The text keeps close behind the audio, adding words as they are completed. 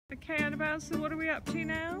Okay, Annabelle, so what are we up to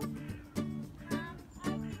now?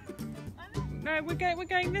 No, we're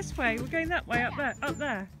going this way. We're going that way, up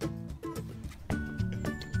there.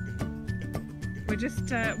 We're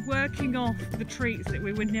just working off the treats that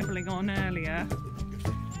we were nibbling on earlier.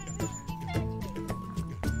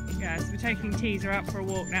 Yeah, so we're taking Teaser out for a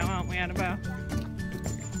walk now, aren't we, Annabelle?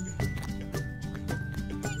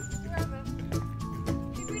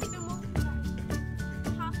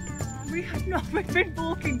 We have not. We've been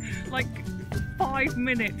walking like 5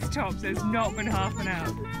 minutes tops. It's not been half an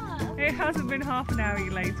hour. It hasn't been half an hour,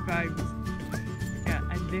 you lazy bones. Yeah,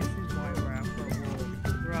 and this is why we're out for a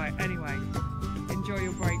walk. Right, anyway, enjoy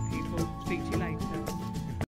your break, people. Speak to you later.